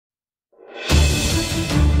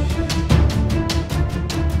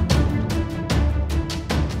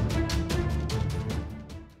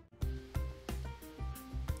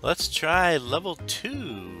Let's try level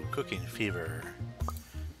 2 Cooking Fever.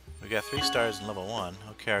 We got 3 stars in level 1.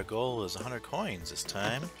 Okay, our goal is 100 coins this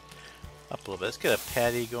time. Up a little bit. Let's get a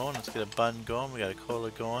patty going. Let's get a bun going. We got a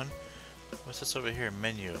cola going. What's this over here?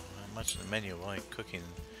 Menu. Not much in the menu. We're only cooking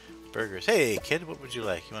burgers. Hey, kid, what would you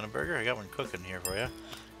like? You want a burger? I got one cooking here for you.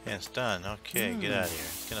 And it's done. Okay, get out of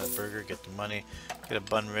here. Get another burger. Get the money. Get a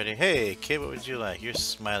bun ready. Hey, kid, what would you like? You're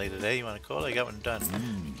smiley today. You want a cola? I got one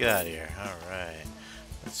done. Get out of here. All right.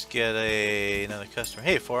 Let's get another customer.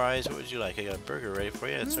 Hey, Four Eyes, what would you like? I got a burger ready for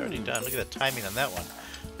you. It's already done. Look at the timing on that one.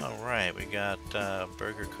 All right, we got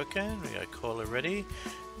burger cooking. We got cola ready.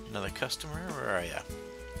 Another customer. Where are ya?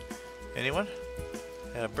 Anyone?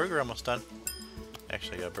 Got a burger almost done.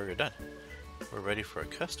 Actually, I got a burger done. We're ready for a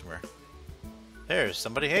customer. There's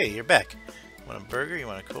somebody. Hey, you're back. Want a burger? You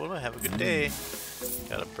want a cola? Have a good day.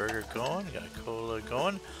 Got a burger going. Got a cola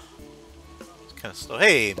going. Kind of slow.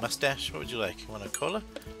 Hey, mustache, what would you like? You want a cola?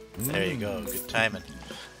 There you go. Good timing.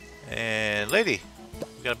 And lady,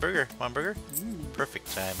 we got a burger. Want a burger?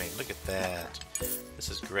 Perfect timing. Look at that. This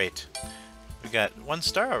is great. We got 1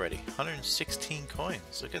 star already. 116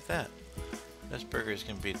 coins. Look at that. This burger is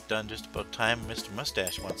going to be done just about time Mr.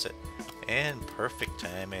 Mustache wants it. And perfect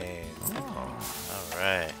timing.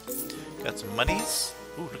 Alright. Got some monies.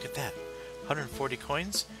 Ooh, look at that. 140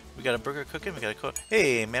 coins. We got a burger cooking. We got a cola.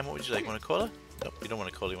 Hey, ma'am, what would you like? Want a cola? Nope, you don't want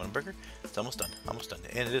a cola. You want a burger? It's almost done. Almost done.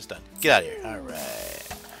 And it is done. Get out of here.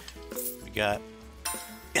 Alright. We got...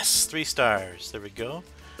 Yes, 3 stars. There we go.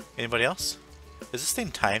 Anybody else? Is this thing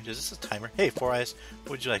timed? Is this a timer? Hey, Four Eyes, what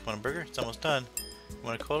would you like? Want a burger? It's almost done. You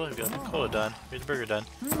want a cola? We got a cola done. Here's the burger done.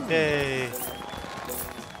 Yay!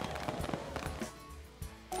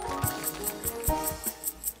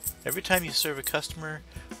 Every time you serve a customer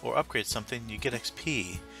or upgrade something, you get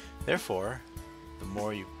XP. Therefore, the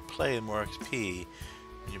more you play, the more XP,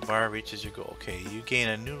 and your bar reaches your goal. Okay, you gain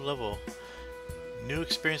a new level. New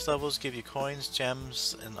experience levels give you coins,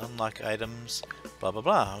 gems, and unlock items. Blah blah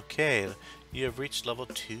blah. Okay, you have reached level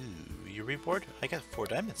 2. Your reward? I got 4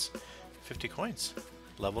 diamonds, 50 coins.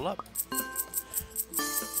 Level up.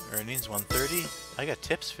 Earnings 130. I got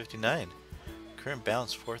tips 59. Current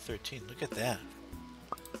balance 413. Look at that.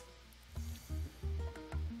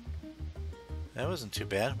 That wasn't too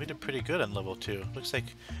bad. We did pretty good on level 2. Looks like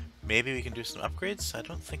maybe we can do some upgrades. I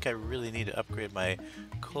don't think I really need to upgrade my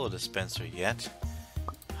cola dispenser yet.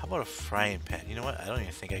 How about a frying pan? You know what? I don't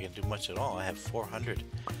even think I can do much at all. I have 400.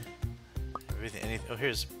 Oh,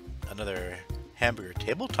 here's another hamburger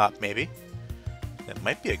tabletop, maybe. That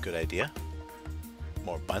might be a good idea.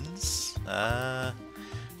 More buns. Let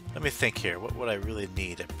me think here. What would I really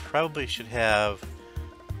need? I probably should have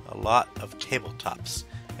a lot of tabletops.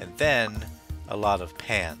 And then a lot of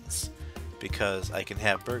pans, because I can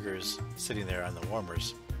have burgers sitting there on the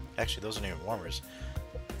warmers. Actually, those aren't even warmers.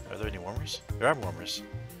 Are there any warmers? There are warmers.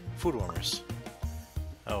 Food warmers.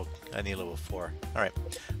 Oh, I need level 4. Alright,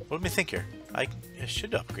 well, let me think here. I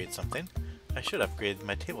should upgrade something. I should upgrade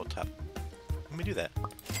my tabletop. Let me do that.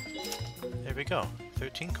 There we go.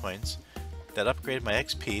 13 coins. That upgraded my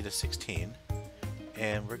XP to 16.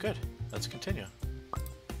 And we're good. Let's continue.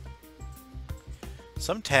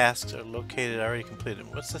 Some tasks are located already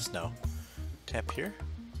completed. What's this now? Tap here.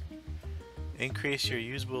 Increase your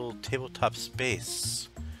usable tabletop space.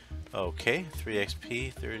 Okay, 3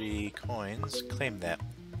 XP, 30 coins. Claim that.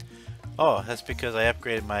 Oh, that's because I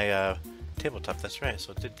upgraded my tabletop. That's right.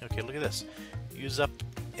 So it did. Okay, look at this. Use up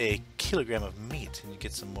a kilogram of meat, and you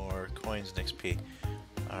get some more coins and XP.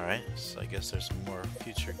 All right. So I guess there's some more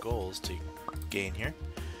future goals to gain here.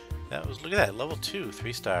 That was. Look at that. Level 2,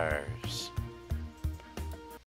 3 stars.